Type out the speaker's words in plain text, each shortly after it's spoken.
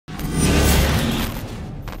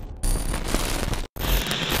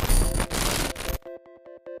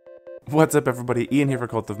What's up everybody, Ian here for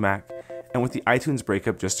Cult of Mac, and with the iTunes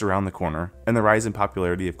breakup just around the corner, and the rise in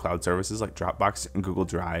popularity of cloud services like Dropbox and Google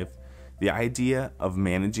Drive, the idea of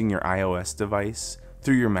managing your iOS device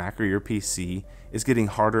through your Mac or your PC is getting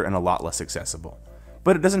harder and a lot less accessible.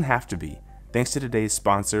 But it doesn't have to be, thanks to today's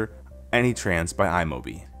sponsor, AnyTrans by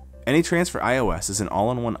iMobie. AnyTrans for iOS is an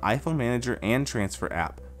all-in-one iPhone manager and transfer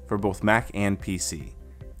app for both Mac and PC,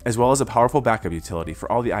 as well as a powerful backup utility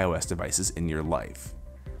for all the iOS devices in your life.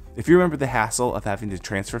 If you remember the hassle of having to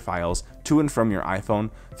transfer files to and from your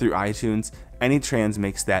iPhone through iTunes, AnyTrans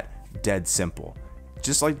makes that dead simple.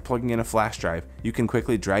 Just like plugging in a flash drive, you can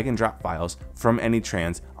quickly drag and drop files from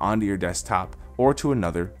AnyTrans onto your desktop or to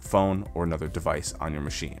another phone or another device on your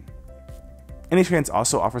machine. AnyTrans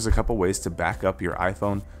also offers a couple ways to back up your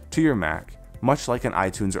iPhone to your Mac, much like an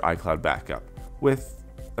iTunes or iCloud backup, with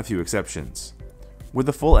a few exceptions. With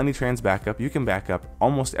the full AnyTrans backup, you can back up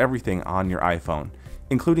almost everything on your iPhone,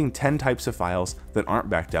 including 10 types of files that aren't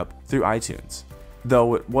backed up through iTunes,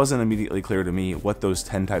 though it wasn't immediately clear to me what those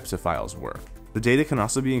 10 types of files were. The data can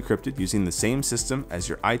also be encrypted using the same system as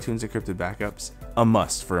your iTunes encrypted backups, a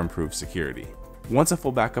must for improved security. Once a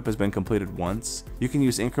full backup has been completed once, you can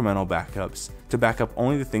use incremental backups to back up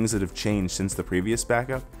only the things that have changed since the previous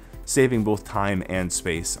backup, saving both time and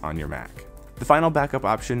space on your Mac. The final backup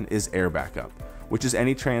option is Air Backup, which is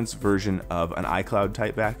AnyTrans' version of an iCloud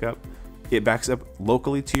type backup. It backs up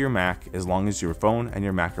locally to your Mac as long as your phone and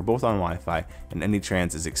your Mac are both on Wi-Fi and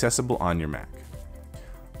AnyTrans is accessible on your Mac.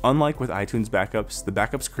 Unlike with iTunes backups, the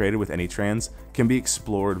backups created with AnyTrans can be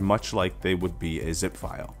explored much like they would be a zip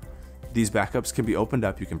file. These backups can be opened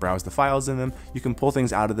up, you can browse the files in them, you can pull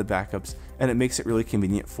things out of the backups, and it makes it really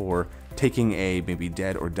convenient for taking a maybe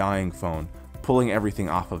dead or dying phone, pulling everything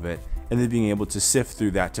off of it, and then being able to sift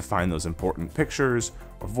through that to find those important pictures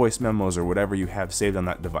or voice memos or whatever you have saved on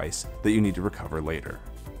that device that you need to recover later.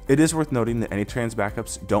 It is worth noting that AnyTrans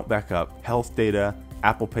backups don't back up health data,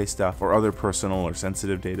 Apple Pay stuff, or other personal or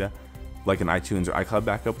sensitive data like an iTunes or iCloud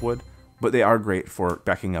backup would, but they are great for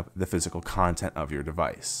backing up the physical content of your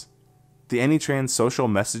device. The AnyTrans Social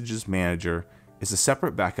Messages Manager is a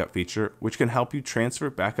separate backup feature which can help you transfer,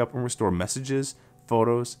 backup, and restore messages,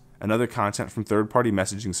 photos, and other content from third-party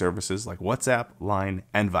messaging services like WhatsApp, Line,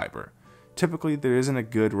 and Viber. Typically, there isn't a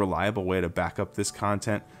good, reliable way to back up this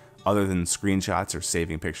content other than screenshots or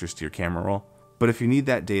saving pictures to your camera roll, but if you need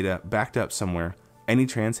that data backed up somewhere,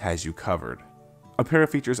 AnyTrans has you covered. A pair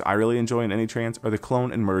of features I really enjoy in AnyTrans are the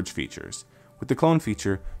clone and merge features. With the clone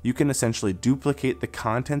feature, you can essentially duplicate the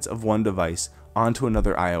contents of one device onto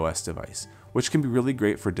another iOS device, which can be really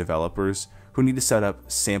great for developers who need to set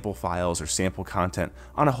up sample files or sample content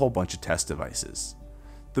on a whole bunch of test devices.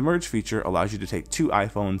 The merge feature allows you to take two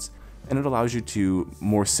iPhones, and it allows you to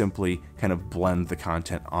more simply kind of blend the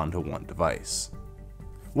content onto one device.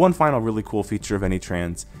 One final really cool feature of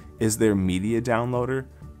AnyTrans is their media downloader.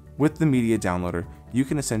 With the media downloader, you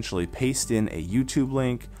can essentially paste in a YouTube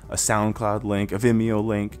link, a SoundCloud link, a Vimeo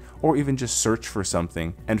link, or even just search for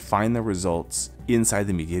something and find the results inside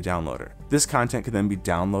the media downloader. This content can then be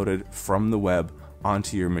downloaded from the web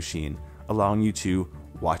onto your machine, allowing you to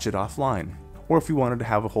watch it offline. Or if you wanted to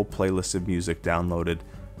have a whole playlist of music downloaded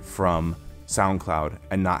from SoundCloud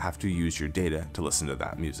and not have to use your data to listen to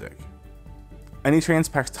that music.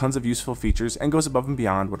 AnyTrans packs tons of useful features and goes above and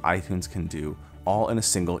beyond what iTunes can do, all in a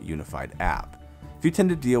single unified app. If you tend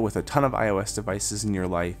to deal with a ton of iOS devices in your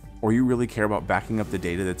life, or you really care about backing up the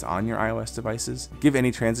data that's on your iOS devices, give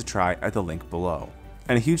AnyTrans a try at the link below.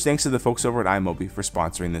 And a huge thanks to the folks over at iMobie for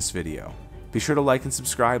sponsoring this video. Be sure to like and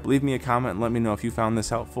subscribe, leave me a comment, and let me know if you found this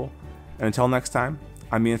helpful. And until next time,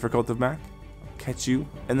 I'm Ian for Cult of Mac. Catch you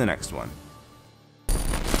in the next one.